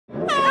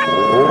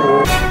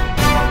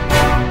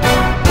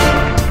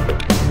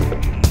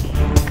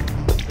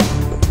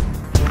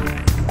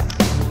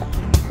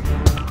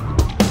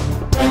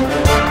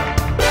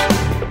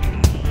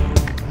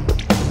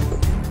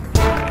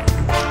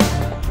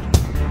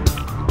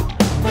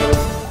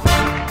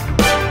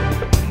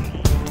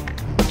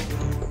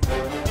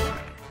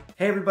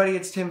Hey everybody,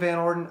 it's Tim Van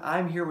Orden.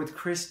 I'm here with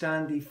Chris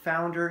Dunn, the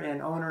founder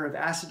and owner of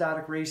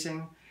Acidotic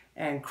Racing.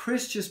 And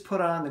Chris just put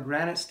on the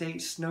Granite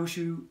State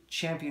Snowshoe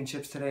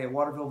Championships today at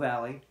Waterville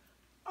Valley.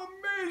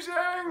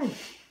 Amazing!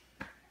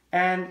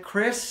 And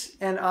Chris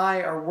and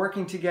I are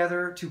working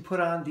together to put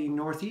on the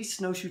Northeast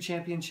Snowshoe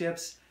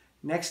Championships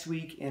next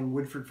week in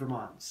Woodford,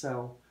 Vermont.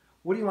 So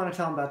what do you want to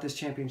tell them about this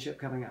championship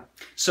coming up?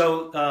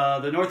 So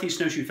the Northeast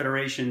Snowshoe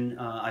Federation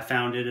I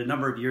founded a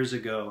number of years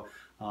ago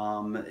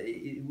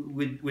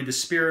with the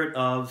spirit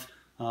of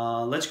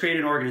let's create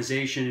an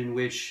organization in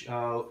which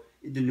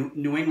the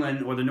New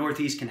England or the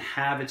Northeast can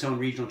have its own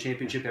regional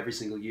championship every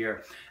single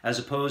year, as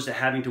opposed to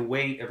having to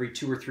wait every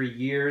 2 or 3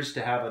 years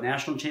to have a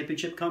national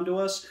championship come to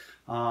us.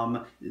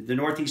 The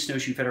Northeast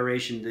Snowshoe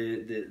Federation,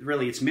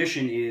 really its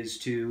mission is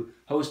to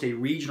host a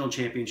regional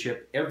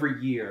championship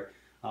every year.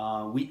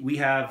 We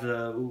have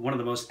one of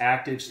the most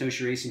active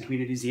snowshoe racing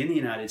communities in the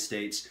United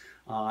States.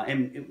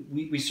 And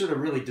we sort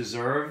of really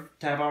deserve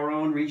to have our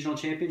own regional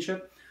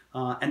championship.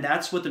 And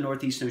that's what the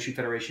Northeast Snowshoe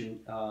Federation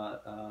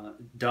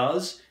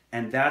does,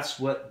 and that's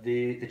what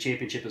the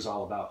championship is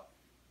all about.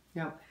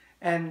 Yeah,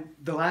 and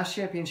the last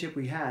championship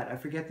we had, I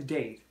forget the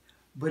date,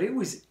 but it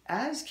was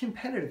as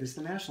competitive as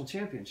the national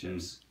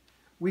championships.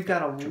 We've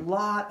got a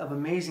lot of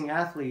amazing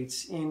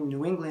athletes in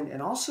New England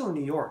and also in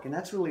New York, and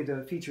that's really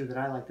the feature that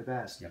I like the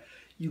best. Yep.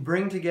 You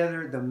bring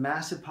together the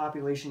massive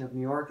population of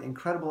New York,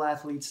 incredible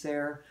athletes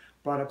there,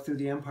 brought up through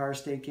the Empire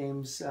State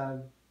Games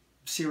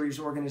series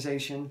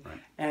organization, right,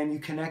 and you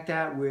connect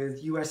that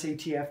with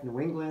USATF New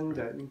England,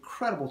 right,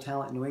 incredible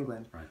talent in New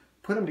England, right,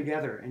 put them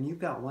together, and you've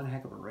got one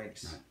heck of a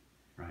race.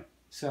 Right, right.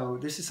 So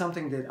this is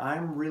something that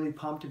I'm really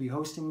pumped to be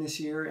hosting this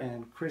year,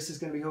 and Chris is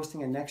going to be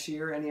hosting it next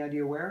year. Any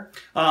idea where?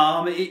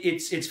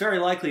 It's very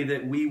likely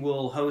that we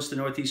will host the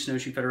Northeast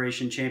Snowshoe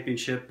Federation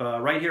Championship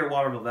right here at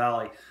Waterville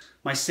Valley.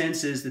 My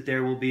sense is that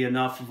there will be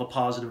enough of a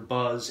positive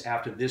buzz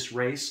after this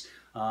race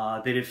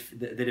that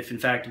if in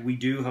fact we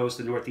do host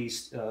the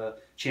Northeast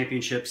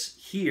Championships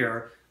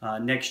here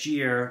next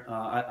year,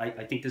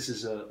 I think this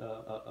is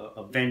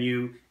a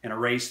venue and a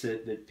race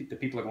that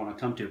people are going to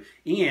come to.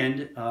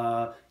 And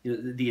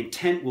the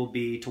intent will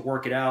be to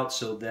work it out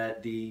so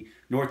that the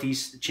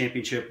Northeast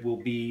Championship will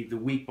be the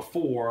week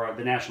before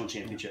the National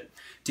Championship,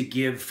 to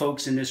give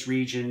folks in this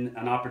region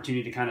an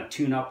opportunity to kind of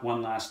tune up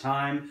one last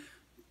time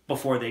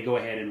before they go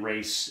ahead and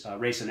race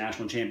a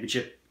National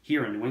Championship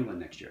here in New England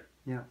next year.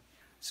 Yeah.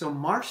 So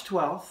March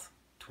 12th,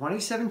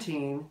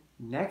 2017,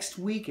 next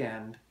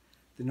weekend,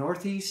 the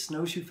Northeast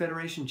Snowshoe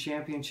Federation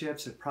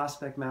Championships at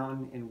Prospect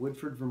Mountain in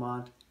Woodford,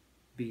 Vermont.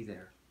 Be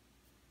there.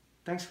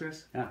 Thanks,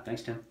 Chris. Yeah,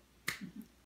 thanks, Tim.